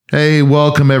Hey,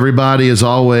 welcome everybody. As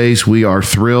always, we are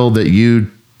thrilled that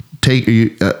you take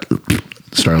you.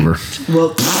 Start over.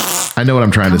 Well, I know what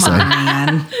I'm trying to say.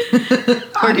 man.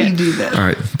 How do you do this? All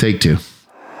right, take two.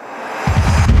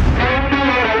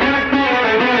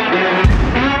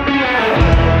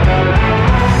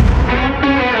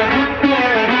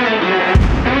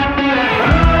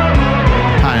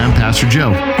 Hi, I'm Pastor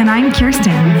Joe. And I'm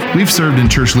Kirsten. We've served in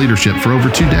church leadership for over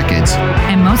 2 decades.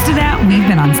 And most of that, we've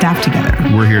been on staff together.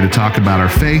 We're here to talk about our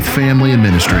faith, family, and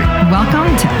ministry.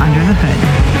 Welcome to Under the Hood.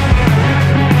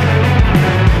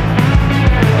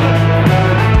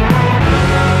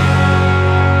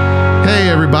 Hey,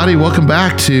 everybody. Welcome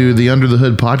back to the Under the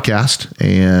Hood podcast.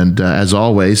 And as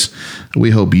always, we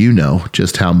hope you know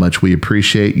just how much we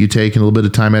appreciate you taking a little bit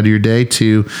of time out of your day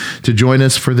to join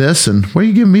us for this. And why are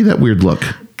you giving me that weird look?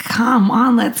 Come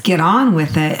on, let's get on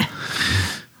with it.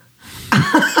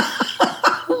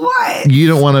 What? You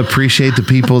don't want to appreciate the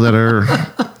people that are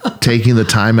taking the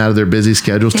time out of their busy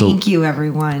schedules. Thank you,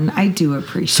 everyone. I do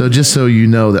appreciate So just so you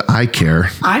know that I care.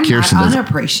 I'm Kirsten not doesn't.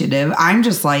 unappreciative. I'm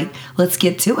just like, let's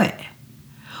get to it.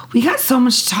 We got so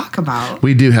much to talk about.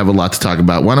 We do have a lot to talk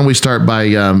about. Why don't we start by,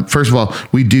 first of all,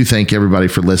 we do thank everybody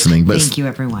for listening. But, Thank you,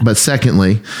 everyone. But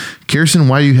secondly, Kirsten,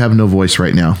 why do you have no voice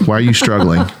right now? Why are you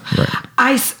struggling? Right.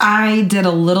 I did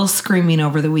a little screaming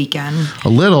over the weekend. A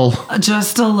little?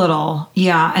 Just a little.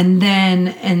 Yeah. And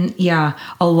a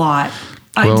lot.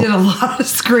 Well, I did a lot of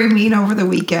screaming over the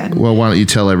weekend. Well, why don't you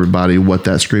tell everybody what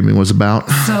that screaming was about?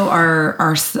 So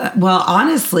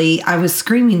honestly, I was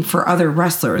screaming for other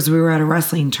wrestlers. We were at a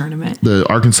wrestling tournament. The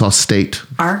Arkansas State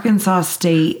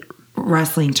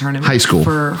wrestling tournament. High school.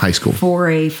 For High school.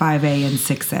 4A, 5A, and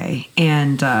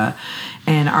 6A.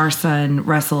 And our son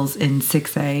wrestles in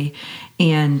 6A.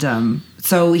 And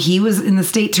so he was in the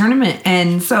state tournament.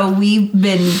 And so we've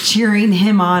been cheering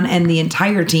him on and the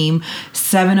entire team.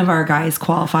 7 of our guys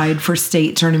qualified for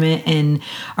state tournament. And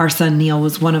our son Neil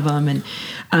was one of them. And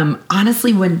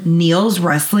honestly, when Neil's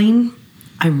wrestling,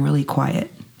 I'm really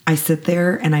quiet. I sit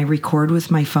there and I record with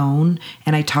my phone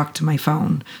and I talk to my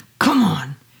phone. Come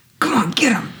on,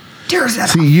 get him. Tear his head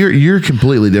off. See, you're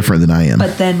completely different than I am.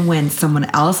 But then when someone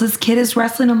else's kid is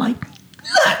wrestling, I'm like,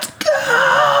 let's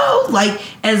go! Like,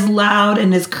 as loud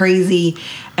and as crazy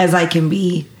as I can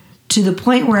be, to the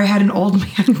point where I had an old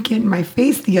man get in my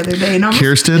face the other day and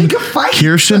almost make a fight.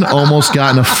 Kirsten almost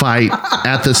got in a fight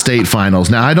at the state finals.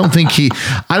 Now, I don't think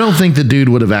the dude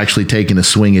would have actually taken a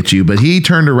swing at you, but he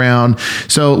turned around.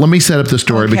 So let me set up the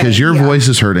story because your voice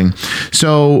is hurting.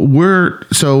 So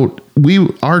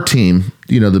our team,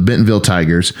 the Bentonville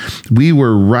Tigers, we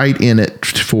were right in it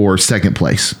for second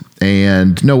place.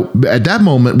 And no, at that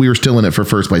moment we were still in it for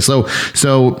first place. So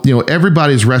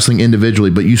everybody's wrestling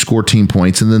individually, but you score team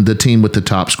points, and then the team with the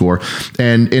top score,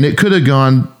 and it could have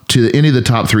gone to any of the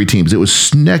top 3 teams. It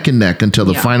was neck and neck until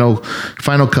the final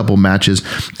couple matches.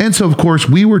 And so, of course,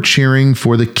 we were cheering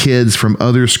for the kids from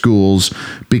other schools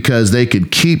because they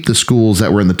could keep the schools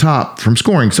that were in the top from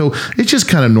scoring. So it's just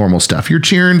kind of normal stuff. You're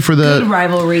cheering for the good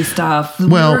rivalry stuff.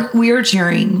 Well, we were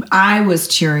cheering. I was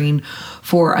cheering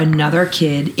for another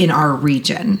kid in our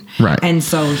region. Right. And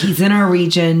so he's in our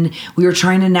region. We were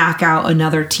trying to knock out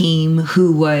another team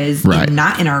who was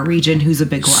not in our region, who's a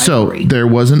big rivalry. So there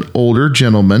was an older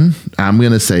gentleman, I'm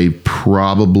going to say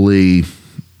probably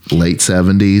late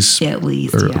 70s. At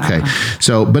least, Okay.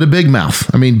 So, but a big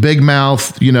mouth. I mean, big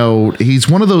mouth, he's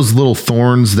one of those little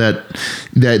thorns that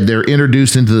they're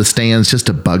introduced into the stands just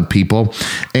to bug people.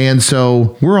 And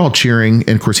so we're all cheering.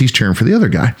 And of course, he's cheering for the other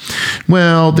guy.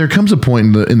 Well, there comes a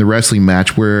point in the wrestling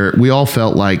match where we all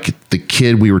felt like the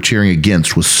kid we were cheering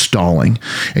against was stalling.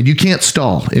 And you can't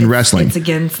stall in wrestling. It's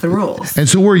against the rules. And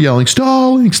so we're yelling,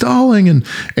 stalling. And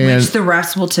which the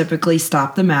refs will typically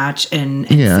stop the match and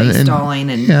say stalling.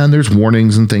 And there's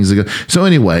warnings and things that go. So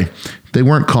anyway, they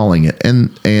weren't calling it, and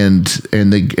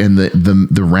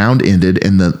the round ended,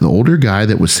 and the older guy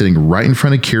that was sitting right in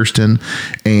front of Kirsten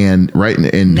and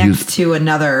next to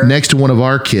one of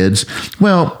our kids.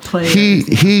 Well,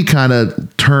 he kind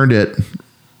of turned it.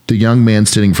 The young man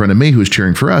sitting in front of me who was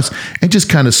cheering for us and just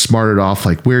kind of smarted off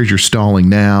like, "Where's your stalling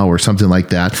now?" or something like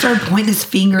that. Started pointing his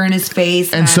finger in his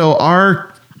face. And so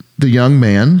the young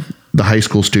man, the high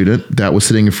school student that was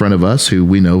sitting in front of us, who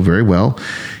we know very well,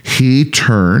 he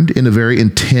turned in a very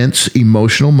intense,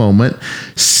 emotional moment,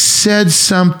 said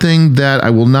something that I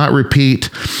will not repeat,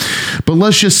 but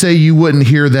let's just say you wouldn't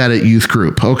hear that at youth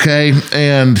group, okay?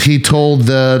 And he told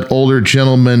the older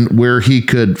gentleman where he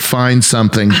could find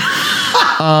something,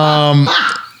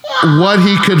 what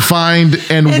he could find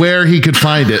and where he could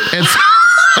find it. And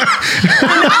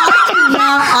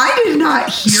I did not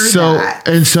hear so that.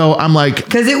 and so I'm like,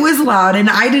 Because it was loud and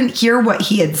I didn't hear what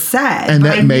he had said. and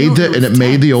but I that made knew it was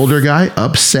made the tense. older guy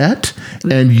upset.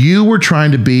 And you were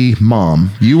trying to be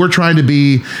mom. You were trying to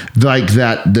be like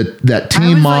that I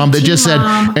teen was mom like, that "Teen just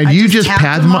mom." said, and I you just tapped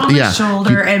patted him him on the yeah.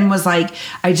 shoulder and was like,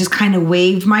 I just kind of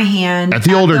waved my hand At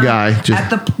the older guy, just- at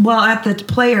the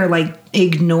player, like,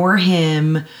 ignore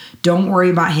him, don't worry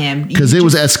about him, Because it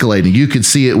was escalating. You could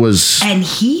see it was. and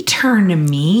he turned to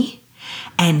me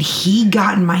and he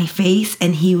got in my face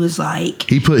and he was like,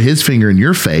 He put his finger in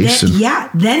your face.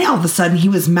 then all of a sudden he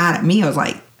was mad at me. I was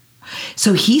like,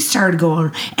 so he started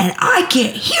going, and I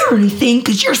can't hear anything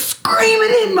because you're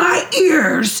screaming in my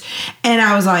ears. And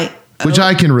I was like, Which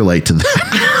I can relate to that.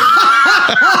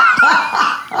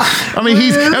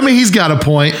 I mean, he's got a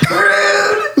point.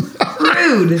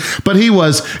 rude. But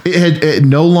it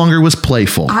no longer was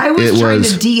playful. I was trying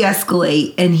to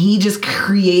de-escalate, and he just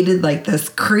created like this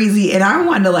crazy. And I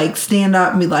wanted to like stand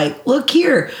up and be like, "Look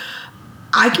here,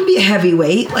 I can be a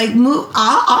heavyweight. Like, move.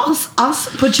 I'll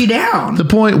put you down." The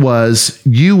point was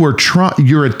your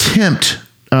attempt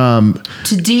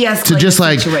to de-escalate to just the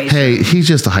like, situation. hey, he's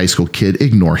just a high school kid.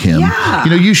 Ignore him. Yeah.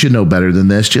 You should know better than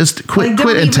this. Just quit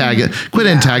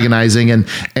antagonizing.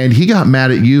 And he got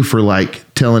mad at you for like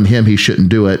telling him he shouldn't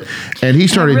do it. And he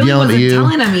started I really yelling at wasn't you.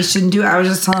 telling him he shouldn't do it. I was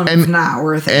just telling him it's not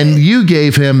worth it. And you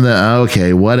gave him the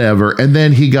okay, whatever. And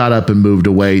then he got up and moved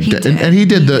away. He did. And he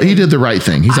did the right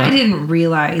thing. He's I like, didn't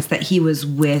realize that he was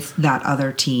with that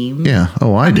other team. yeah.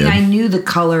 Oh, I did. mean, I knew the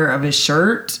color of his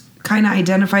shirt kind of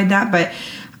identified that, but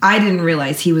I didn't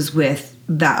realize he was with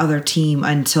that other team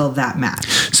until that match.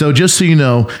 So just so you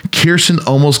know, Kirsten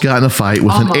almost got in a fight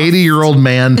with an 80-year-old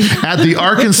man at the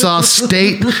Arkansas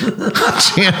State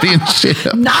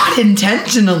Championship. Not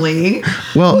intentionally.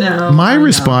 Well, No, my I know.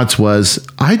 response was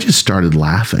I just started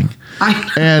laughing. I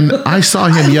And I saw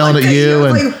him yelling at looked you.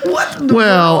 I was And like, what in the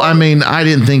well, world? I mean, I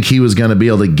didn't think he was going to be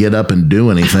able to get up and do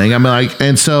anything. I mean, like,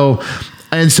 and so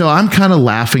I'm kind of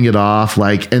laughing it off,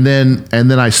 like, and then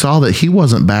I saw that he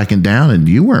wasn't backing down, and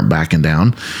you weren't backing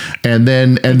down, and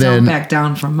then Don't back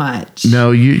down from much.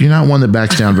 no, you're not one that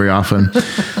backs down very often.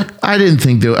 I didn't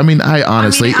think that. I mean, I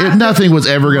honestly, nothing was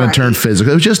ever going to turn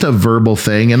physical. It was just a verbal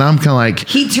thing, and I'm kind of like,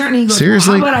 He turned and he goes,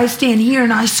 Seriously? well, how about I stand here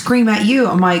and I scream at you?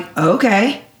 I'm like,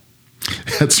 okay.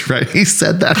 that's right. He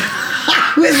said that.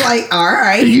 I was like, all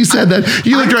right. You said that.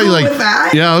 You looked I'm right. cool You're like, with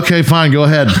that. yeah, okay, fine, go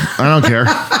ahead. I don't care.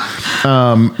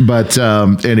 But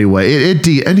anyway,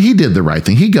 and he did the right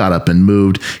thing. He got up and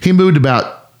moved. He moved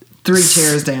about 3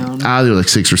 chairs down. there were like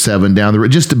 6 or 7 down the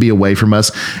road just to be away from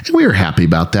us, and we were happy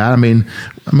about that. I mean,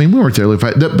 we weren't there to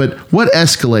fight. But what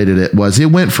escalated it was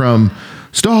it went from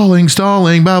stalling,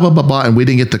 blah, blah, blah, blah. And we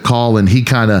didn't get the call. And he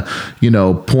kind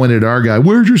of, pointed at our guy,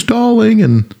 where's your stalling?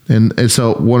 And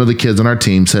so one of the kids on our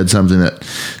team said something that,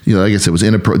 I guess it was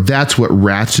inappropriate. That's what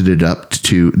ratcheted it up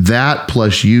to that,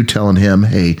 plus you telling him,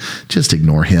 hey, just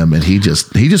ignore him. And he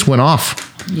just went off.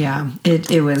 Yeah,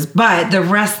 it was. But the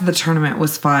rest of the tournament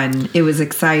was fun. It was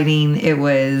exciting. It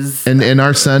was. And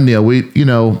our son,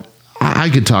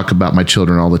 I could talk about my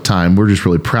children all the time. We're just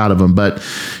really proud of them. But,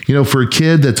 for a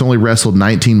kid that's only wrestled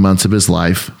 19 months of his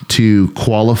life to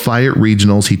qualify at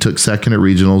regionals, he took second at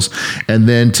regionals, and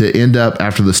then to end up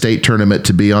after the state tournament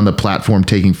to be on the platform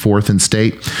taking 4th in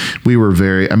state. We were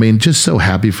just so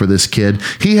happy for this kid.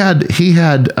 He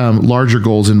had larger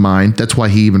goals in mind. That's why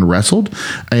he even wrestled,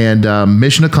 and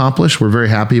mission accomplished. We're very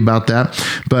happy about that.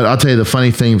 But I'll tell you the funny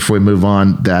thing before we move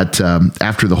on, that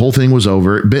after the whole thing was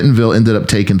over, Bentonville ended up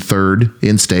taking 3rd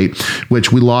in state,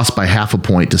 which we lost by half a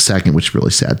point to 2nd, which is a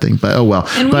really sad thing, but oh well.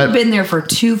 And we've been there for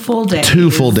 2 full days.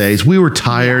 2 full days. We were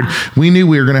tired. Yeah. We knew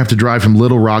we were going to have to drive from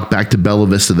Little Rock back to Bella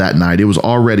Vista that night. It was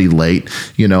already late.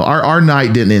 Our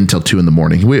night didn't end until 2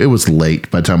 a.m. It was late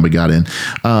by the time we got in.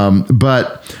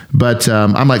 But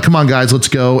I'm like, come on, guys, let's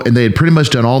go. And they had pretty much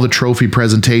done all the trophy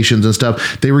presentations and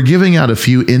stuff. They were giving out a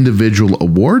few individual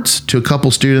awards to a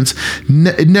couple students.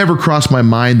 It never crossed my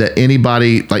mind that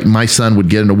anybody like my son would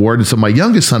get an award. And so my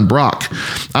youngest son, Brock,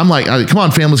 I'm like, come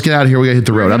on, fam, let's get out of here. We got to hit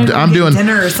the road. I'm doing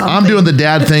the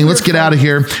dad thing. Let's get out of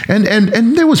here.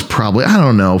 And there was probably, I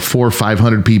don't know, 400 or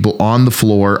 500 people on the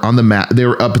floor, on the mat. They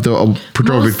were up at the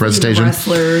trophy presentation.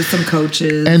 Wrestlers, some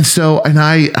coaches. And so,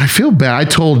 I feel bad.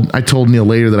 I told Neil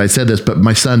later that I said this, but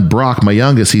my son, Brock, my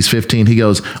youngest, he's 15. He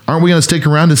goes, aren't we going to stick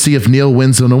around to see if Neil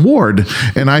wins an award?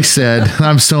 And I said,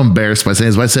 I'm so embarrassed by saying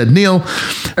this, but I said, Neil,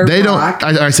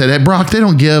 I said, hey, Brock, they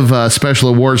don't give special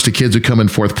awards to kids who come in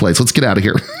 4th place. Let's get out of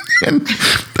here. And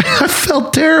I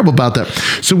felt terrible about that.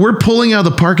 So we're pulling out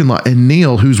of the parking lot, and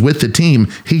Neil, who's with the team,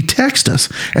 he texts us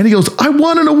and he goes, I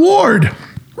won an award.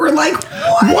 We're like,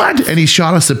 what? And he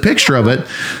shot us a picture of it.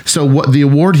 So what the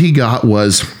award he got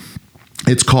was,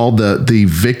 it's called the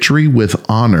Victory with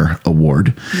Honor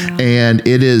Award. Yeah. And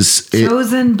it is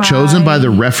chosen by the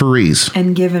referees.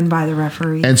 And given by the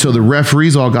referees. And so the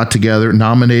referees all got together,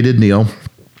 nominated Neil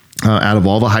out of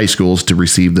all the high schools to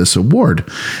receive this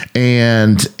award.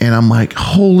 And I'm like,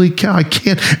 holy cow, I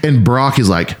can't. And Brock is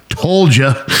like, told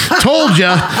ya.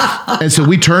 And so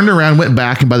we turned around, went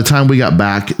back. And by the time we got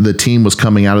back, the team was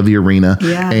coming out of the arena.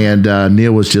 Yeah. And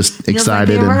Neil was just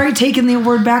excited. Like, they've already taken the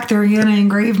award back. They're going to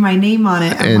engrave my name on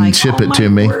it. And like, ship it to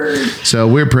me. Word. So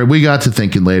we got to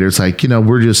thinking later. It's like,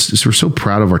 we're so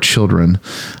proud of our children.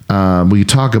 We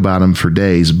talk about them for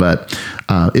days. But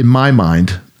in my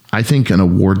mind, I think an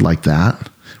award like that,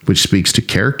 which speaks to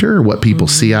character or what people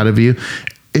see out of you,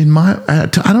 I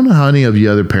don't know how any of you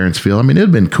other parents feel. I mean,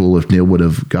 it'd been cool if Neil would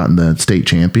have gotten the state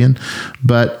champion,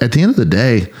 but at the end of the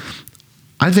day,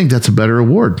 I think that's a better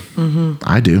award. Mm-hmm.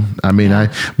 I do. I mean,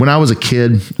 when I was a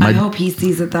kid, I hope he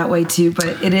sees it that way too.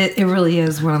 But it really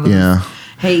is one of those. Yeah.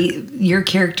 Hey, your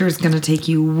character is going to take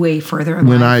you way further in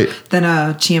life than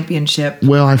a championship.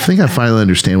 Well, I think I finally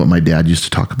understand what my dad used to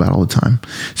talk about all the time.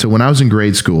 So when I was in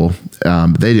grade school,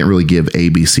 they didn't really give A,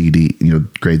 B, C, D,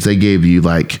 grades. They gave you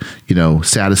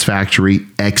satisfactory,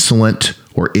 excellent,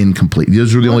 or incomplete.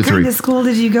 Those were the only three. What kind of school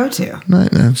did you go to? No,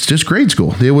 it's just grade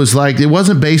school. It was it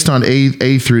wasn't based on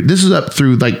A through, this is up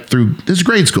through this is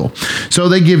grade school. So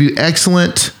they give you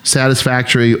excellent,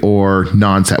 satisfactory, or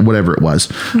whatever it was.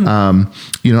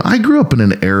 I grew up in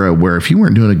an era where if you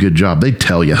weren't doing a good job, they'd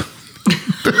tell you.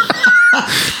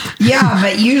 Yeah,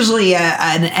 but usually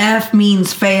an F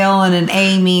means fail and an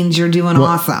A means you're doing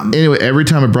awesome. Anyway, every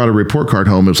time I brought a report card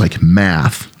home, it was like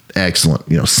math, excellent,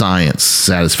 science,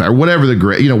 satisfactory, whatever the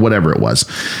grade, whatever it was.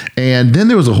 And then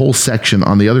there was a whole section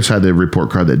on the other side of the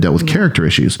report card that dealt with character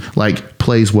issues, like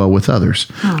plays well with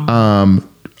others,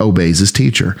 obeys his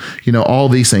teacher, all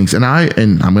these things. And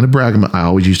I'm going to brag, I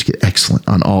always used to get excellent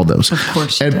on all those. Of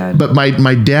course you did. But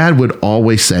my dad would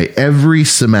always say, every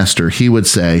semester, he would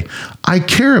say, I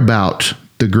care about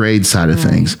the grade side of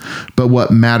things, but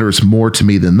what matters more to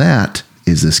me than that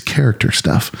is this character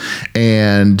stuff.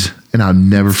 And I've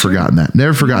never forgotten that.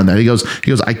 Never forgotten that. He goes,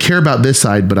 I care about this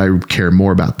side, but I care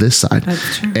more about this side.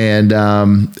 That's true.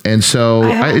 And so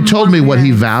it told me what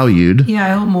he valued. Yeah,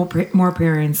 I hope more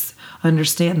parents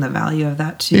understand the value of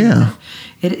that too. Yeah.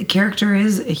 Character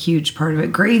is a huge part of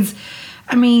it. Grades,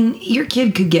 I mean, your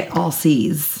kid could get all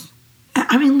C's.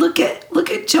 I mean, look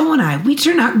at Joe and I. We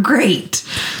turned out great.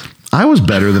 I was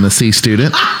better than a C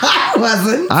student. I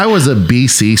wasn't. I was a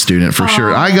BC student for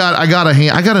sure. I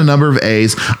got a number of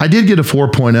A's. I did get a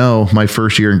 4.0 my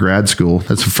first year in grad school.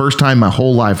 That's the first time my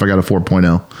whole life I got a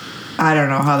 4.0. I don't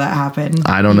know how that happened.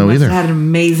 I don't know either. Had an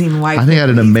amazing wife. I think I had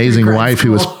an amazing wife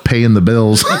who was paying the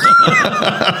bills.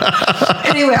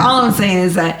 Anyway, all I'm saying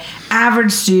is that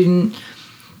average student,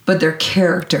 but their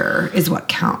character is what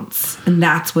counts. And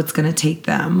that's what's going to take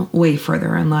them way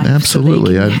further in life.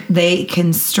 Absolutely. So they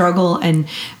can struggle and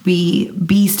be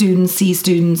B students, C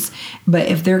students. But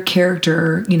if their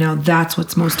character, that's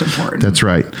what's most important. That's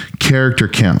right. Character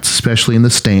counts, especially in the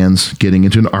stands, getting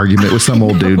into an argument with some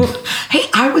old dude. Hey,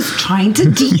 I was trying to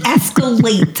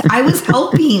de-escalate. I was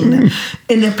helping.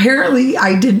 And apparently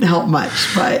I didn't help much,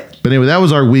 But anyway, that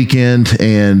was our weekend,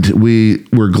 and we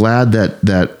were glad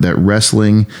that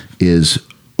wrestling is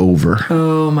over.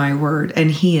 Oh, my word.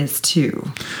 And he is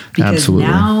too. Because Absolutely.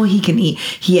 Now he can eat.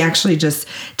 He actually just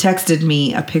texted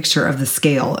me a picture of the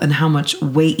scale and how much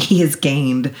weight he has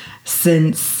gained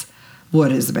since,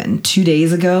 what has it been, 2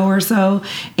 days ago or so,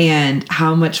 and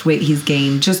how much weight he's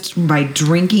gained just by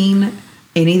drinking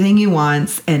anything he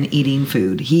wants and eating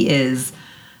food. He is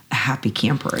a happy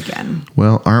camper again.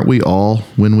 Well, aren't we all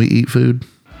when we eat food?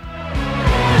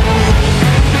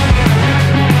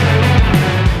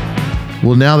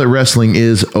 Well, now that wrestling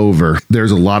is over, there's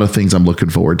a lot of things I'm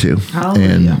looking forward to.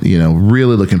 Hallelujah. And,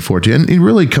 really looking forward to. And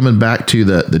really coming back to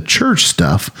the church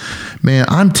stuff, man,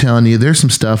 I'm telling you, there's some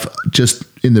stuff just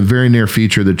in the very near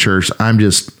future of the church I'm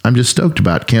just stoked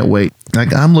about. Can't wait.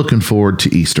 Like, I'm looking forward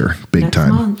to Easter big Next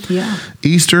time. month, yeah.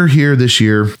 Easter here this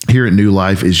year, here at New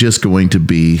Life, is just going to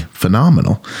be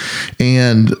phenomenal.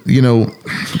 And,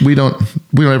 we don't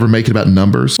ever make it about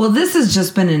numbers. Well, this has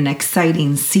just been an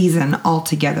exciting season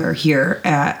altogether here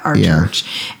at our church.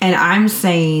 And I'm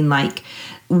saying,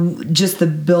 just the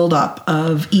buildup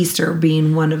of Easter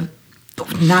being one of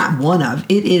not one of,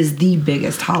 it is the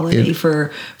biggest holiday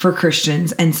for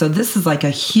Christians. And so this is like a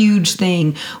huge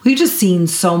thing. We've just seen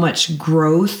so much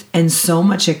growth and so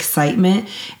much excitement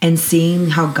and seeing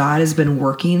how God has been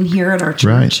working here at our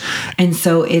church. Right. And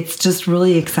so it's just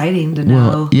really exciting to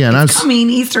know it's coming.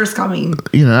 Easter's coming.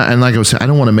 And like I was saying, I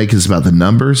don't want to make this about the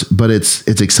numbers, but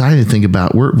it's exciting to think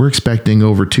about. We're expecting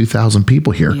over 2,000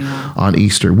 people here on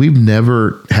Easter. We've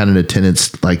never had an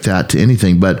attendance like that to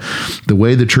anything, but the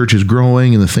way the church is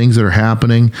growing and the things that are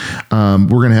happening, we're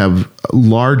going to have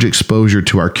large exposure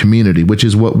to our community, which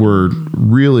is what we're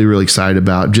really, really excited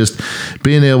about. Just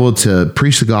being able to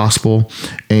preach the gospel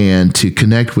and to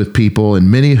connect with people,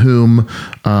 and many of whom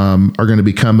are going to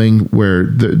be coming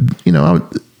where,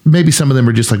 maybe some of them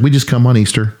are just like, we just come on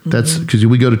Easter. That's because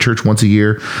we go to church once a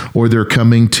year, or they're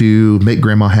coming to make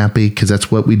grandma happy because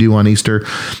that's what we do on Easter.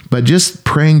 But just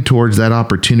praying towards that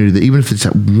opportunity, that even if it's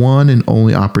that one and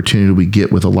only opportunity we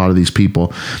get with a lot of these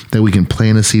people, that we can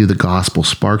plant a seed of the gospel,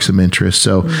 spark some interest.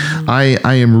 So I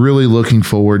am really looking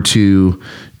forward to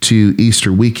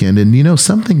Easter weekend. And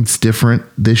something's different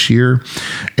this year,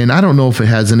 and I don't know if it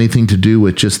has anything to do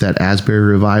with just that Asbury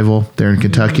revival there in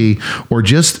Kentucky, or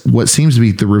just what seems to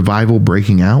be the revival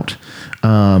breaking out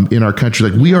in our country.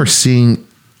 Like, we are seeing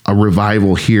a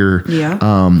revival here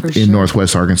in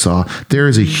Northwest Arkansas. There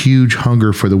is a huge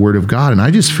hunger for the Word of God, and I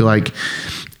just feel like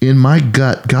in my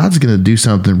gut, God's going to do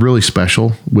something really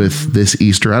special with this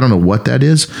Easter. I don't know what that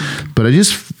is, but I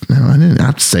didn't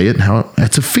have to say it.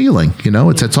 It's a feeling,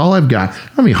 it's all I've got. I don't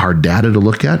have any hard data to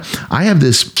look at. I have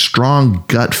this strong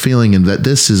gut feeling, and that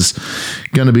this is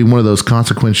going to be one of those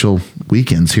consequential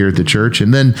weekends here at the church.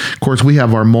 And then, of course, we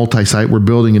have our multi-site. We're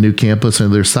building a new campus on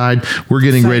the other side. We're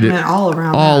getting ready to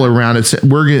all around it.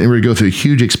 We're getting ready to go through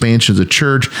huge expansions of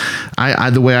church.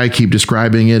 The way I keep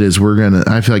describing it is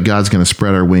I feel like God's going to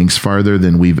spread our wings farther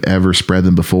than we've ever spread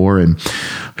them before. And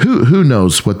who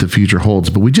knows what the future holds,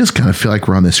 but we just kind of feel like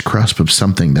we're on this cusp of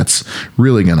something that's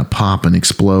really going to pop and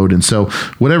explode. And so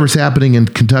whatever's happening in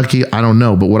Kentucky, I don't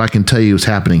know, but what I can tell you is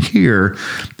happening here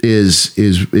is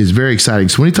very exciting.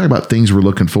 So when you talk about things we're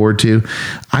looking forward to,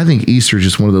 I think Easter is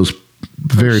just one of those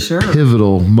very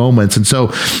pivotal moments. And so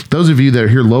those of you that are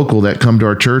here local that come to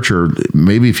our church, or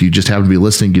maybe if you just happen to be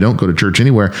listening, you don't go to church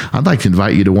anywhere, I'd like to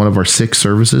invite you to one of our 6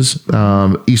 services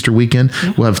Easter weekend.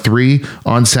 We'll have 3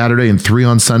 on Saturday and 3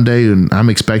 on Sunday, and I'm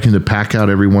expecting to pack out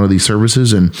every one of these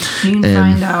services. And you can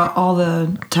find out all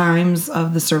the times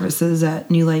of the services at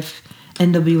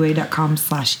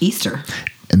newlifenwa.com/Easter.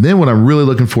 And then what I'm really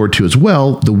looking forward to as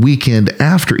well, the weekend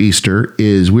after Easter,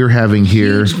 is we're having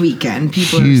here huge weekend.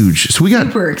 People huge. So we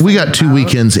got 2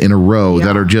 weekends in a row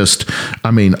that are just,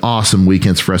 awesome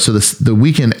weekends for us. So the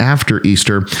weekend after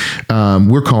Easter,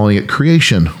 we're calling it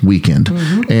Creation Weekend,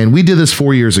 and we did this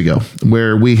 4 years ago,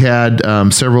 where we had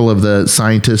several of the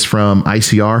scientists from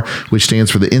ICR, which stands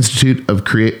for the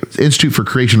Institute for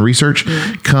Creation Research,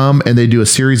 come, and they do a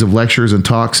series of lectures and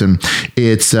talks, and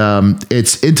it's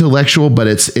intellectual, but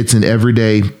it's an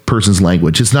everyday person's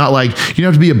language. It's not like you don't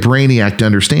have to be a brainiac to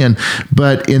understand,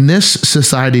 but in this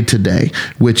society today,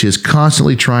 which is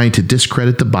constantly trying to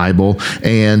discredit the Bible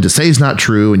and to say it's not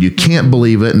true and you can't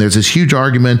believe it, and there's this huge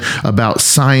argument about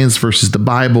science versus the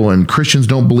Bible, and Christians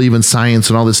don't believe in science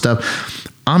and all this stuff.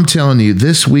 I'm telling you,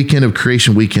 this weekend of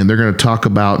Creation Weekend, they're going to talk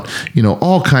about,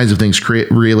 all kinds of things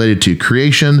related to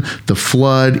creation, the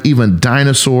flood, even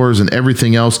dinosaurs and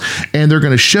everything else. And they're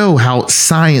going to show how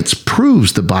science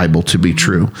proves the Bible to be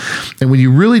true. And when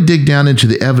you really dig down into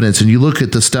the evidence and you look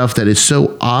at the stuff that is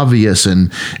so obvious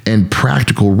and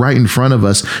practical right in front of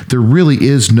us, there really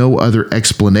is no other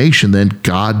explanation than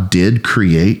God did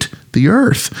create the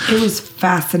earth. It was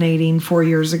fascinating 4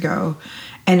 years ago.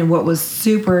 And what was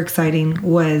super exciting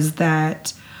was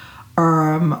that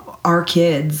our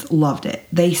kids loved it.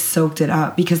 They soaked it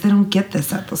up because they don't get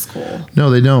this at the school. No,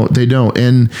 they don't. They don't.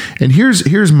 And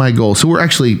here's my goal. So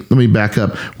let me back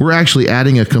up. We're actually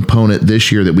adding a component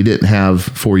this year that we didn't have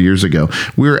 4 years ago.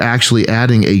 We're actually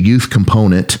adding a youth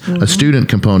component, a student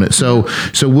component. So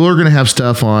we're going to have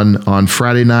stuff on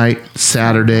Friday night,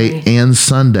 Saturday, and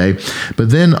Sunday.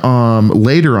 But then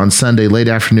later on Sunday, late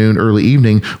afternoon, early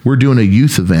evening, we're doing a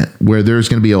youth event where there's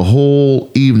going to be a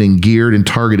whole evening geared and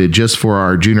targeted just for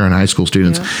our junior and high school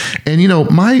students. And,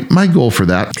 my goal for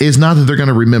that is not that they're going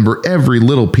to remember every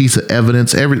little piece of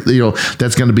evidence,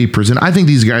 that's going to be presented. I think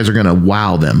these guys are going to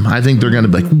wow them. I think they're going to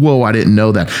be like, whoa, I didn't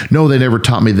know that. No, they never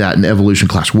taught me that in evolution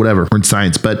class, whatever, or in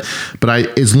science. But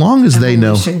as long as they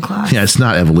know, class. yeah, it's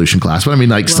not evolution class, but I mean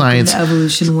like science.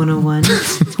 Evolution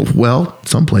 101. Well,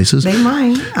 some places. They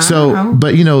might.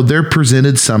 But they're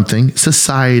presented something,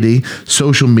 society,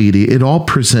 social media, it all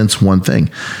presents one thing.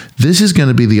 This is going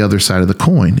to be the other side of the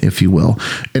coin, if you will.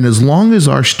 And as long as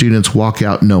our students walk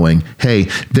out knowing, hey,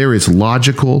 there is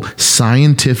logical,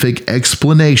 scientific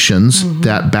explanations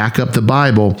that back up the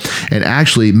Bible and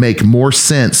actually make more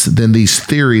sense than these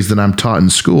theories that I'm taught in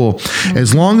school,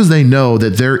 as long as they know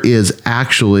that there is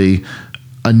actually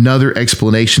another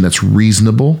explanation that's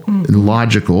reasonable and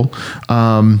logical,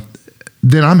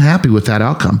 then I'm happy with that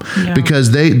outcome because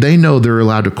they know they're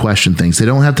allowed to question things. They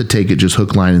don't have to take it just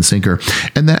hook, line, and sinker.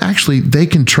 And that actually they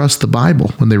can trust the Bible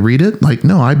when they read it. Like,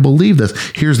 no, I believe this.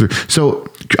 So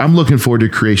I'm looking forward to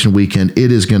Creation Weekend.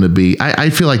 It is going to be, I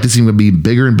feel like this is going to be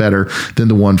bigger and better than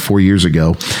the one 4 years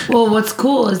ago. Well, what's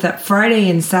cool is that Friday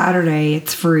and Saturday,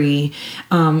 it's free.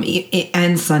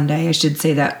 And Sunday, I should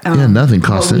say that. Nothing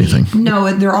costs anything.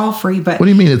 No, they're all free. But what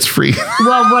do you mean it's free?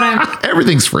 Well,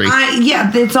 everything's free.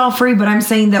 It's all free, but I'm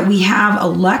saying that we have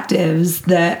electives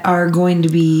that are going to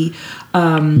be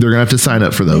they're gonna have to sign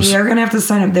up for those. They're gonna have to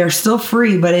sign up. They're still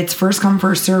free, but it's first come,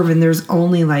 first serve, and there's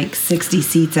only like 60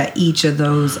 seats at each of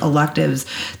those electives.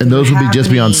 And those will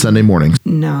be on Sunday mornings.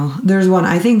 No, there's one.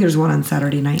 I think there's one on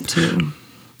Saturday night too.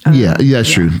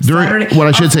 That's true. What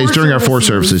I should say is during our 4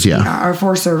 services. Our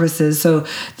 4 services. So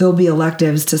there'll be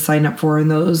electives to sign up for,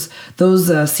 and those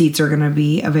seats are going to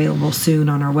be available soon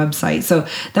on our website. So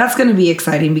that's going to be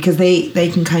exciting because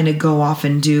they can kind of go off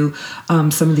and do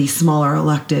some of these smaller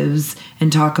electives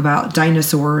and talk about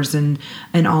dinosaurs and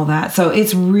all that. So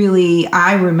it's really,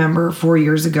 I remember 4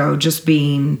 years ago just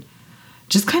being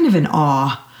just kind of in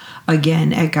awe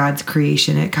again at God's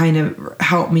creation. It kind of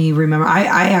helped me remember.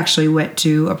 I actually went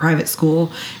to a private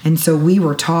school, and so we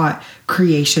were taught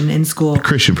creation in school. A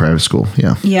Christian private school,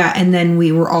 yeah. Yeah, and then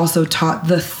we were also taught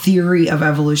the theory of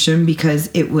evolution because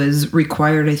it was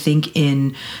required, I think,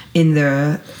 in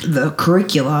the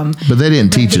curriculum. But they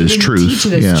didn't teach it as truth. Teach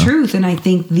it as truth, and I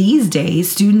think these days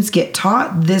students get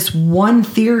taught this one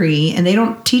theory, and they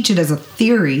don't teach it as a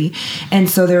theory, and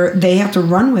so they have to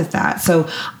run with that. So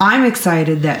I'm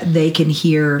excited that they can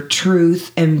hear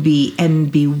truth and be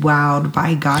wowed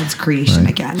by God's creation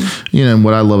again. And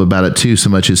what I love about it too so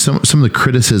much is some of the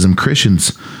criticism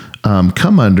Christians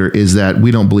come under is that we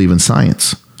don't believe in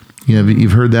science.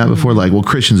 You've heard that before, like, well,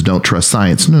 Christians don't trust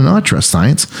science. No, I trust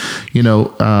science.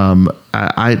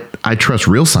 I trust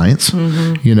real science.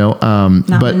 Not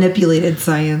manipulated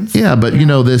science. Yeah, but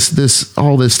this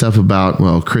all this stuff about,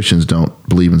 well, Christians don't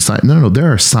believe in science. No,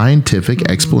 there are scientific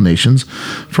explanations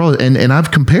for all, and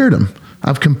I've compared them.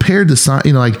 I've compared the science,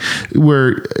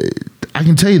 where I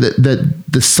can tell you that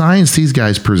the science these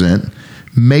guys present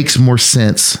makes more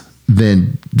sense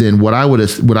than what I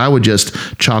would just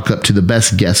chalk up to the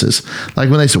best guesses. Like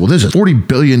when they say, well, this is 40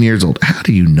 billion years old. How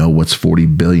do you know what's 40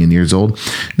 billion years old?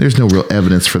 There's no real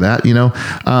evidence for that,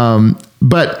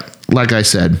 But like I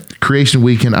said, Creation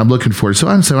Weekend, I'm looking forward. So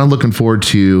I'm looking forward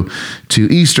to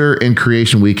Easter and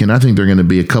Creation Weekend. I think they're going to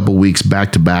be a couple weeks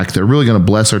back to back. They're really going to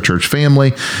bless our church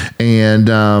family, and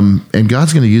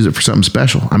God's going to use it for something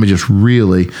special. I mean, just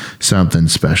really something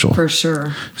special. For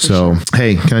sure.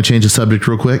 Hey, can I change the subject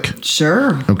real quick?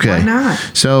 Sure. Okay. Why not?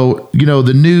 So,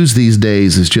 the news these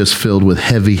days is just filled with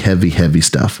heavy, heavy, heavy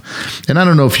stuff. And I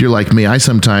don't know if you're like me. I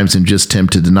sometimes am just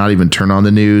tempted to not even turn on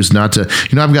the news, not to,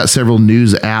 I've got several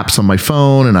news apps on my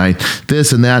phone and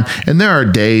this and that. And there are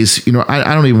days,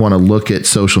 I don't even want to look at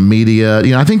social media.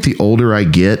 I think the older I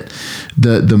get,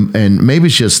 and maybe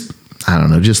it's just, I don't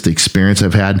know, just the experience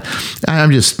I've had,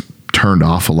 I'm just turned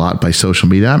off a lot by social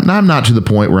media. I'm not to the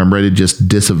point where I'm ready to just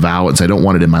disavow it and say I don't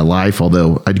want it in my life,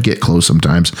 although I'd get close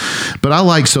sometimes. But I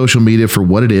like social media for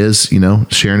what it is,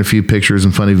 sharing a few pictures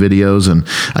and funny videos, and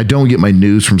I don't get my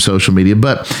news from social media.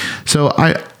 But so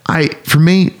for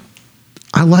me,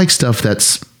 I like stuff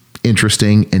that's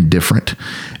interesting and different.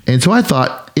 And so I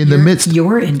thought in the midst...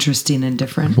 You're interesting and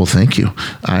different. Well, thank you,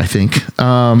 I think.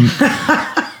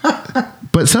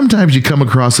 But sometimes you come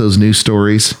across those news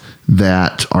stories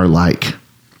that are like,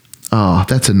 oh,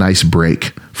 that's a nice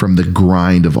break from the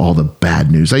grind of all the bad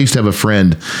news. I used to have a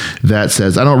friend that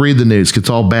says, I don't read the news 'cause it's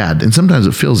all bad. And sometimes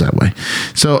it feels that way.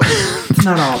 So It's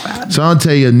not all bad. So I'll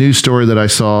tell you a news story that I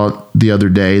saw the other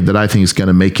day that I think is going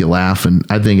to make you laugh. And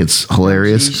I think it's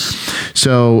hilarious.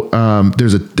 So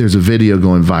there's a video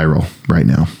going viral right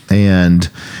now. And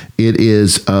it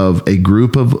is of a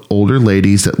group of older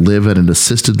ladies that live at an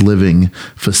assisted living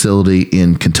facility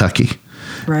in Kentucky.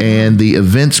 Right. And the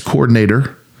events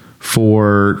coordinator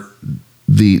for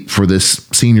this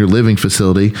senior living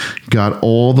facility got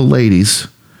all the ladies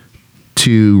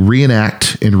to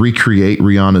reenact and recreate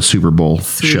Rihanna's Super Bowl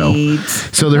show.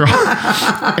 So they're all,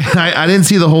 I didn't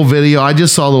see the whole video. I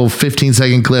just saw a little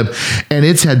 15-second clip, and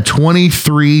it's had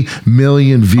 23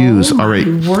 million views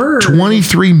already. Word.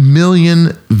 23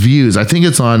 million views. I think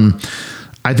it's on.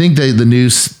 I think they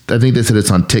said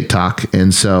it's on TikTok.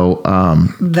 And so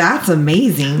That's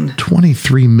amazing.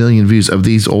 23 million views of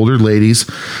these older ladies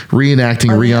reenacting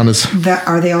Rihanna's.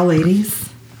 Are they all ladies?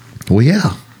 Well,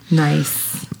 yeah.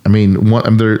 Nice. I mean,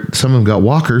 some of them got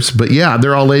walkers, but yeah,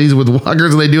 they're all ladies with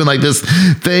walkers, and they doing like this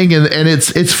thing, and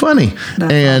it's funny.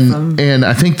 That's and awesome. And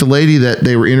I think the lady that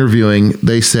they were interviewing,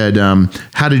 they said,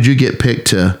 "How did you get picked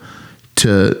to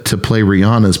play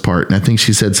Rihanna's part?" And I think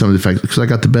she said something to the fact, because I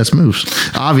got the best moves,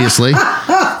 obviously.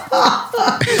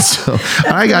 So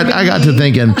I got to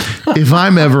thinking, if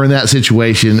I'm ever in that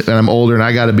situation and I'm older and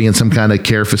I got to be in some kind of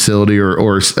care facility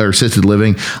or assisted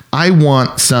living, I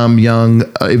want some young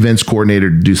events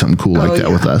coordinator to do something cool like that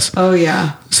with us. Oh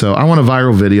yeah. So I want a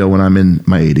viral video when I'm in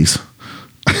my 80s.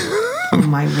 Oh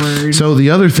my word. So the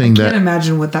other thing I can't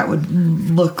imagine what that would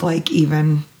look like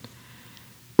even.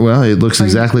 Well, it looks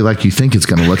exactly like you think it's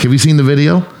going to look. Have you seen the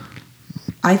video?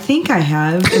 I think I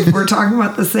have, if we're talking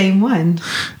about the same one.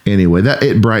 Anyway,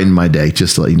 it brightened my day,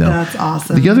 just to let you know. That's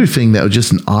awesome. The other thing that was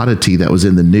just an oddity that was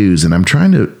in the news, and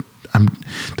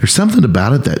there's something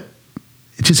about it that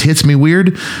it just hits me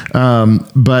weird.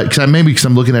 But because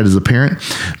I'm looking at it as a parent,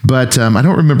 but I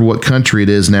don't remember what country it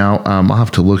is now. I'll have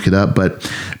to look it up. But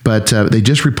they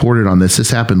just reported on this.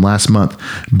 This happened last month.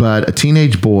 But a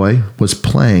teenage boy was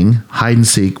playing hide and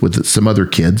seek with some other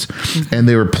kids, and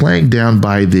they were playing down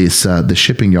by this the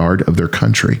shipping yard of their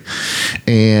country.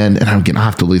 And I'll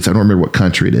have to leave. I don't remember what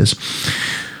country it is.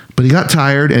 But he got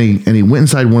tired, and he went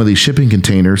inside one of these shipping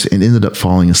containers and ended up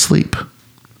falling asleep.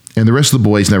 And the rest of the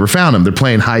boys never found him. They're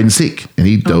playing hide and seek, and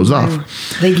he dozed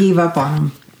off. They gave up on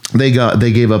him. They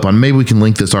gave up on him. Maybe we can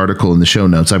link this article in the show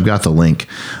notes. I've got the link.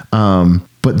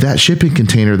 But that shipping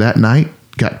container that night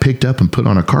got picked up and put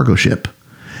on a cargo ship.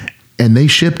 And they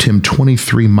shipped him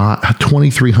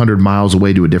 2,300 miles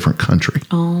away to a different country.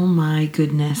 Oh my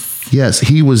goodness. Yes,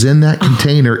 he was in that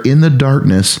container in the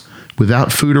darkness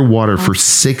without food or water for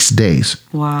 6 days.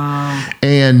 Wow.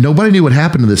 And nobody knew what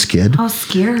happened to this kid. How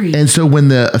scary. And so when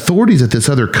the authorities at this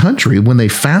other country, when they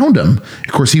found him,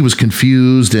 of course, he was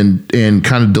confused and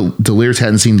kind of delirious,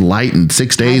 hadn't seen light in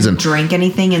 6 days. And drank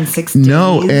anything in 6 days?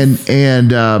 No, and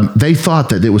they thought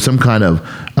that it was some kind of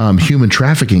human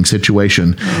trafficking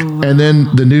situation. Oh, wow. And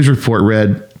then the news report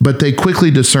read, but they quickly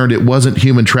discerned it wasn't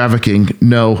human trafficking.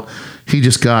 No, he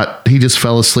just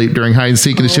fell asleep during hide and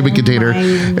seek in the shipping container.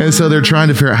 And so they're trying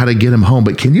to figure out how to get him home.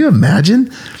 But can you imagine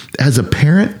as a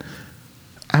parent?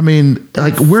 I mean,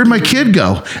 like, where'd my kid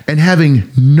go? And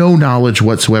having no knowledge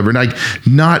whatsoever. And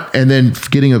then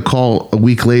getting a call a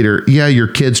week later. Yeah, your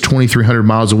kid's 2,300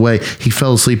 miles away. He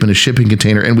fell asleep in a shipping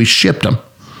container and we shipped him.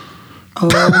 Oh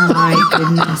my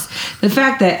goodness. The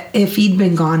fact that if he'd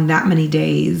been gone that many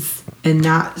days and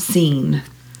not seen,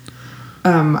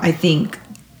 I think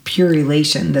pure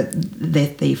elation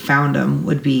that they found him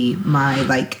would be my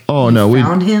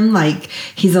found him, like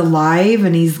he's alive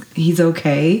and he's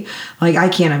okay. Like, I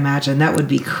can't imagine. That would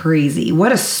be crazy.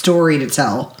 What a story to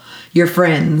tell your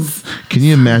friends. Can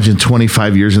you imagine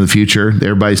 25 years in the future,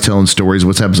 everybody's telling stories,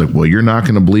 what's happened? It's like, well, you're not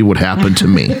going to believe what happened to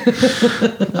me.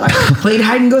 I played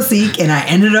hide and go seek and I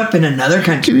ended up in another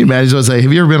country. Can you imagine? I say,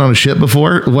 have you ever been on a ship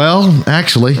before? Well,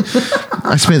 actually,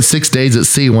 I spent 6 days at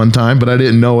sea one time, but I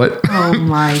didn't know it. Oh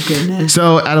my goodness.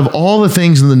 So out of all the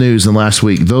things in the news in the last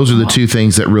week, those are the two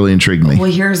things that really intrigued me.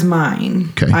 Well, here's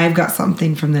mine. Okay. I've got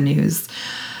something from the news.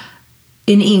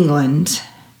 In England,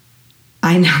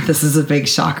 I know this is a big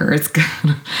shocker. It's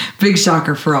a big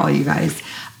shocker for all you guys.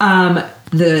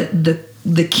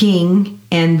 The king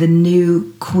and the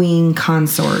new queen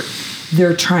consort,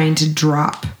 they're trying to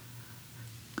drop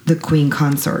the queen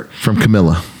consort. From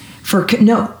Camilla.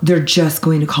 No, they're just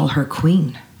going to call her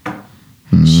queen.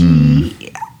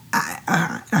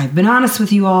 I've been honest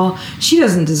with you all. She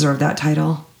doesn't deserve that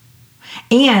title.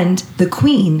 And the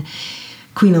Queen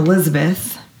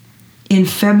Elizabeth, in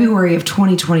February of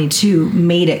 2022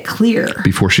 made it clear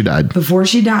Before she died.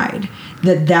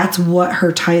 that that's what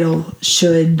her title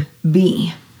should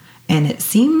be. And it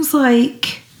seems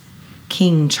like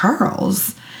King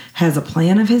Charles has a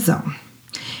plan of his own.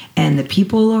 And the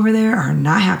people over there are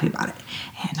not happy about it.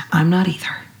 And I'm not either.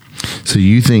 So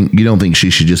you don't think she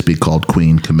should just be called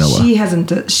Queen Camilla? She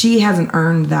hasn't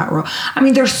earned that role. I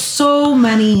mean, there's so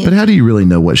many. But how do you really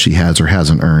know what she has or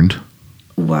hasn't earned?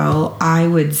 Well, I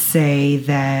would say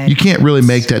that You can't really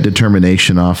make that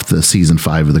determination off the season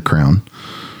 5 of The Crown.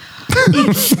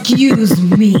 Excuse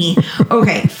me.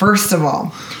 Okay, first of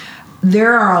all,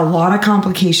 there are a lot of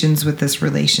complications with this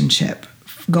relationship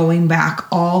going back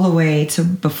all the way to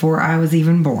before I was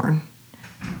even born.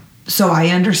 So I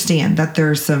understand that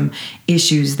there's some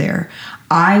issues there.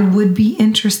 I would be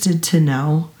interested to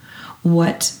know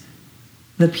what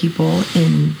the people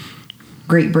in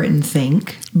Great Britain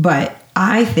think, but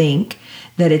I think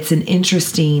that it's an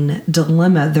interesting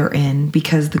dilemma they're in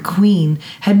because the Queen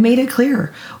had made it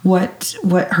clear what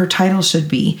her title should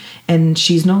be, and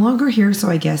she's no longer here, so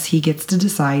I guess he gets to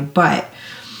decide. But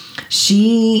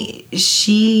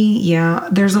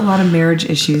there's a lot of marriage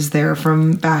issues there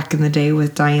from back in the day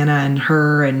with Diana and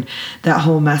her and that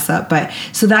whole mess up. But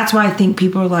so that's why I think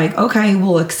people are like, okay,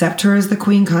 we'll accept her as the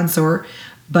queen consort.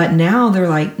 But now they're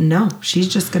like, no,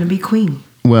 she's just going to be queen.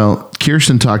 Well,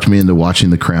 Kirsten talked me into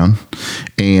watching The Crown.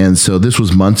 And so this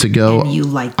was months ago. And you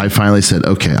liked it. I finally said,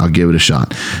 okay, I'll give it a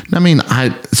shot. I mean,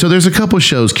 so there's a couple of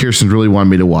shows Kirsten really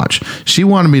wanted me to watch. She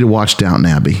wanted me to watch Downton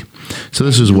Abbey. So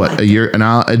this is what, a year, and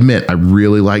I'll admit I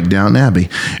really like Downton Abbey.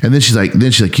 And then she's like,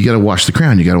 you got to watch The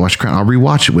Crown. You got to watch The Crown. I'll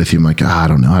rewatch it with you. I'm like, I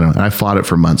don't know. And I fought it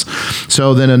for months.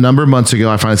 So then a number of months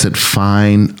ago, I finally said,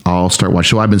 fine, I'll start watching.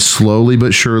 So I've been slowly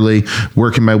but surely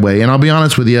working my way. And I'll be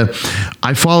honest with you,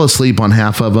 I fall asleep on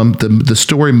half of them. The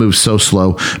story moves so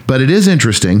slow, but it is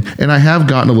interesting. And I have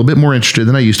gotten a little bit more interested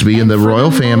than I used to be in the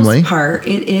royal family. Part,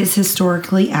 it is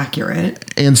historically accurate.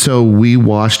 And so we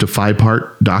watched a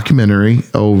 5-part documentary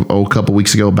a couple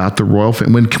weeks ago about the royal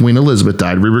family. When Queen Elizabeth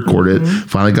died, we recorded it,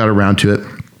 finally got around to it.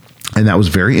 And that was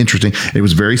very interesting. It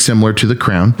was very similar to The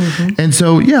Crown. And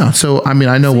so, I mean,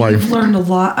 I know why. You've learned a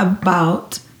lot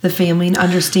about the family and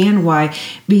understand why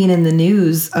being in the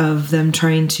news of them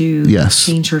trying to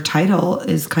change her title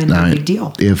is kind of a big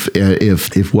deal.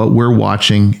 If what we're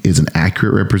watching is an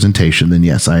accurate representation, then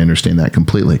yes, I understand that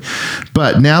completely.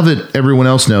 But now that everyone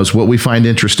else knows, what we find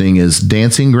interesting is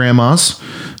dancing grandmas,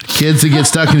 kids that get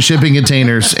stuck in shipping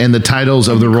containers, and the titles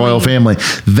of the royal family.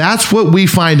 That's what we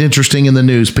find interesting in the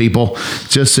news, people,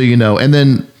 just so you know. And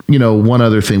then, one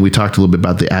other thing, we talked a little bit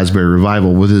about the Asbury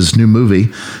Revival with his new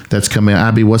movie that's coming out.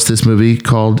 Abby, what's this movie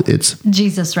called? It's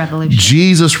Jesus Revolution.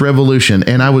 Jesus Revolution.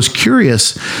 And I was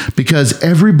curious because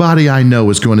everybody I know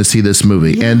is going to see this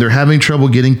movie and they're having trouble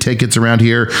getting tickets around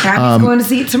here. Abby's going to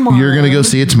see it tomorrow. You're going to go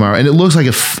see it tomorrow. And it looks like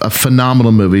a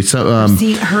phenomenal movie. So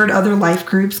heard other life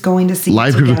groups going to see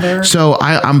it together. So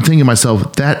I'm thinking to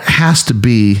myself, that has to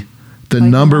be the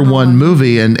number one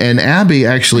movie, and Abby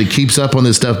actually keeps up on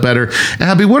this stuff better.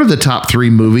 Abby, what are the top 3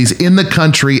 movies in the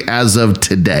country as of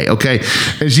today? Okay,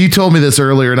 as you told me this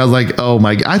earlier, and I was like, oh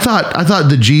my God, I thought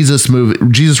the Jesus movie,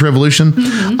 Jesus Revolution,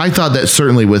 I thought that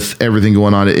certainly with everything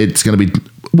going on, it's going to be.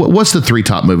 What's the 3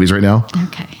 top movies right now?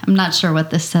 Okay, I'm not sure what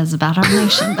this says about our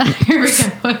nation, but here we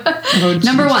go.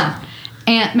 Number 1,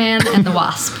 Ant-Man and the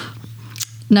Wasp.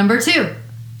 Number 2,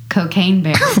 Cocaine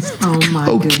Bear. Oh my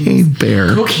goodness. Cocaine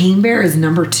Bear. Cocaine Bear is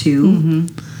number 2.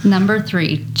 Number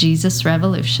 3, Jesus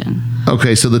Revolution.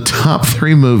 Okay, so the top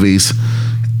 3 movies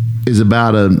is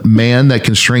about a man that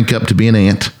can shrink up to be an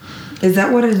ant. Is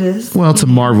that what it is? Well, it's a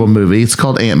Marvel movie. It's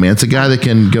called Ant-Man. It's a guy that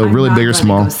can go really big or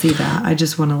small. Go see that. I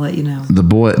just want to let you know. The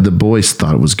boys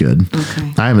thought it was good.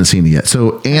 Okay. I haven't seen it yet.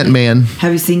 So Ant-Man.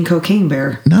 Have you seen Cocaine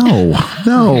Bear? No.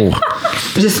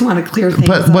 I just want to clear things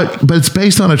up. But it's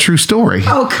based on a true story.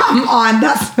 Oh, come on.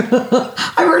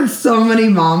 I've heard so many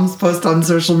moms post on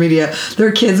social media.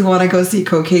 Their kids want to go see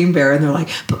Cocaine Bear. And they're like,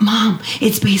 but Mom,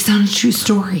 it's based on a true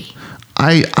story.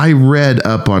 I read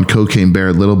up on Cocaine Bear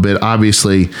a little bit.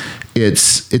 Obviously,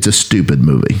 it's a stupid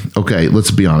movie. Okay, let's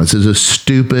be honest. It's a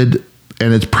stupid,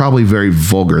 and it's probably very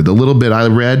vulgar. The little bit I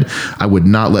read, I would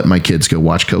not let my kids go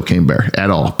watch Cocaine Bear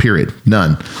at all, period.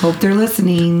 None. Hope they're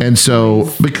listening. And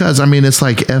so, because, I mean, it's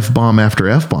like F-bomb after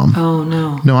F-bomb. Oh,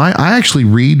 no. No, I actually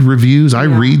read reviews. I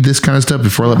read this kind of stuff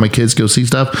before I let my kids go see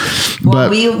stuff. Well,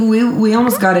 we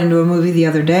almost got into a movie the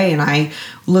other day, and I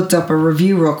looked up a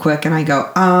review real quick, and I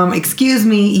go, excuse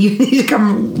me, you need to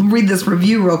come read this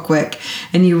review real quick.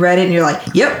 And you read it, and you're like,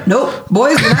 yep, nope,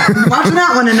 boys, we're not watching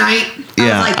that one tonight.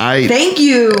 Yeah, I was like, thank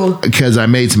you. Because I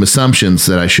made some assumptions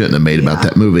that I shouldn't have made about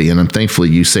that movie, and I'm thankfully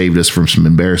you saved us from some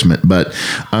embarrassment. But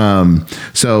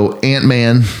so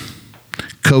Ant-Man,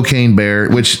 Cocaine Bear,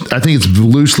 which I think it's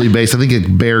loosely based. I think a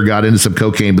bear got into some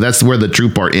cocaine, but that's where the true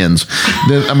part ends.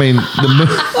 And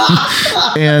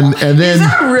then Is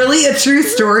that really a true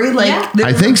story? Like, Yeah. there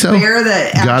I was think a so. bear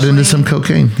that Got into some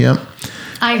cocaine. Yep.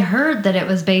 I heard that it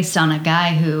was based on a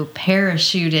guy who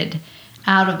parachuted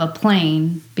out of a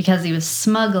plane because he was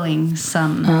smuggling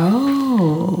some,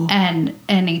 Oh, and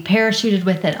he parachuted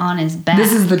with it on his back.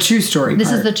 this is the true story. This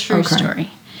is part. the true Okay. story.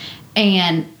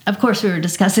 And of course, we were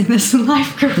discussing this in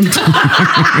life group. He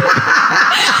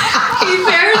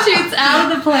parachutes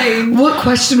out of the plane. What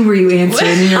question were you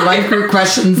answering in your life group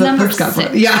questions? that Number this got 6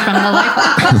 put- Yeah. from the life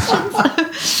group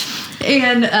questions.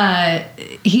 And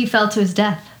he fell to his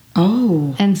death.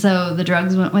 Oh, And so the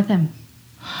drugs went with him.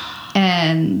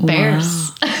 And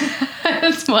bears.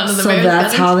 It's one of the so bears.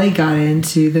 that's got how they got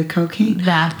into the cocaine.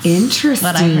 That's Interesting.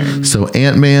 what I heard. So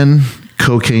Ant-Man,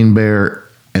 Cocaine Bear,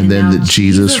 and then now the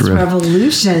Jesus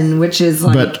Revolution, which is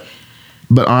like,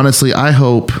 But honestly, I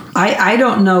hope I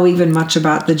don't know even much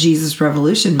about the Jesus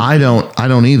Revolution. I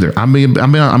don't either. I'm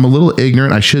a little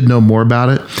ignorant. I should know more about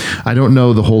it. I don't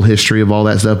know the whole history of all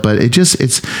that stuff, but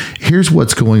here's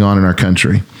what's going on in our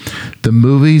country. The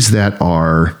movies that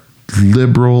are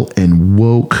liberal and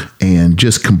woke and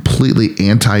just completely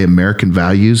anti-American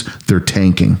values, they're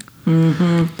tanking.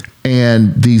 Mm-hmm.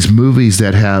 And these movies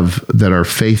that are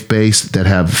faith-based, that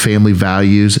have family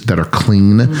values, that are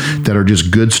clean, that are just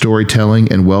good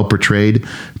storytelling and well portrayed,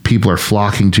 people are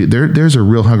flocking to. There's a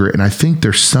real hunger, and I think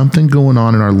there's something going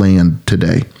on in our land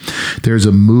today. There's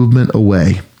a movement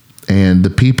away, and the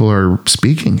people are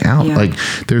speaking out. Yeah. Like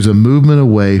there's a movement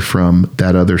away from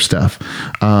that other stuff.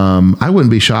 I wouldn't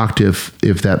be shocked if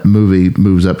that movie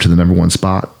moves up to the number 1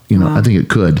 spot. You know, Wow. I think it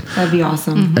could. That'd be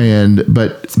awesome,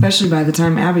 But especially by the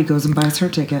time Abby goes and buys her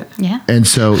ticket. Yeah. and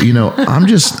so,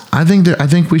 I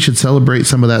think we should celebrate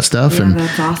some of that stuff. Yeah, and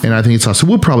that's awesome. And I think it's awesome.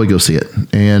 We'll probably go see it.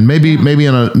 And maybe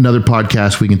on another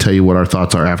podcast, we can tell you what our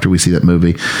thoughts are after we see that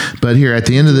movie. But here at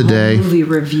the end of the day, Movie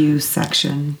review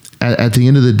section. at the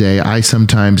end of the day, I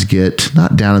sometimes get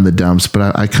not down in the dumps,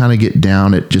 but I kind of get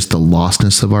down at just the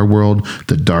lostness of our world,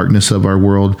 the darkness of our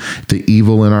world, the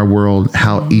evil in our world,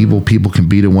 how evil people can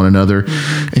be to one another.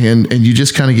 And you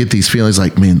just kind of get these feelings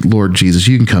like, man, Lord Jesus,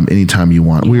 you can come anytime you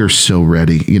want. We are so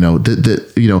ready,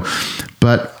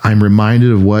 but I'm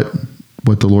reminded of what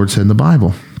the Lord said in the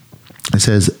Bible. It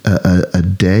says a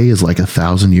day is like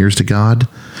 1,000 years to God,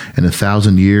 and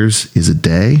 1,000 years is a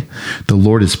day. The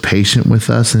Lord is patient with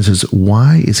us, and says,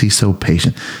 why is he so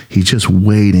patient? He's just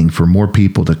waiting for more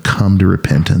people to come to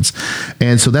repentance.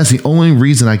 And so that's the only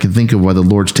reason I can think of why the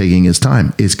Lord's taking his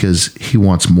time, is because he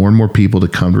wants more and more people to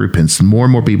come to repentance, more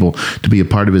and more people to be a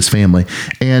part of his family.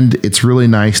 And it's really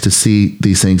nice to see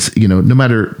these things, no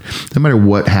matter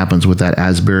what happens with that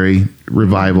Asbury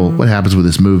revival, what happens with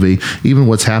this movie, even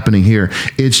what's happening here,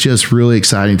 it's just really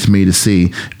exciting to me to see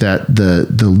that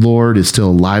the Lord is still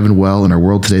alive and well in our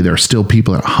world today. There are still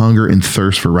people that hunger and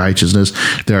thirst for righteousness.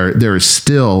 There is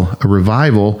still a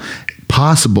revival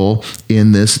possible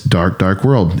in this dark, dark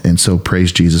world. And so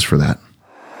praise Jesus for that.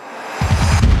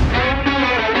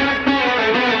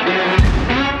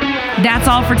 That's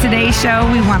all for today's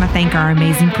show. We want to thank our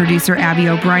amazing producer, Abby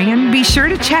O'Brien. Be sure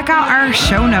to check out our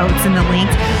show notes and the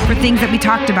links for things that we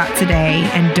talked about today.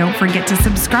 And don't forget to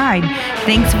subscribe.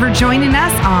 Thanks for joining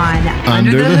us on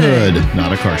Under the Hood,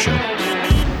 not a car show.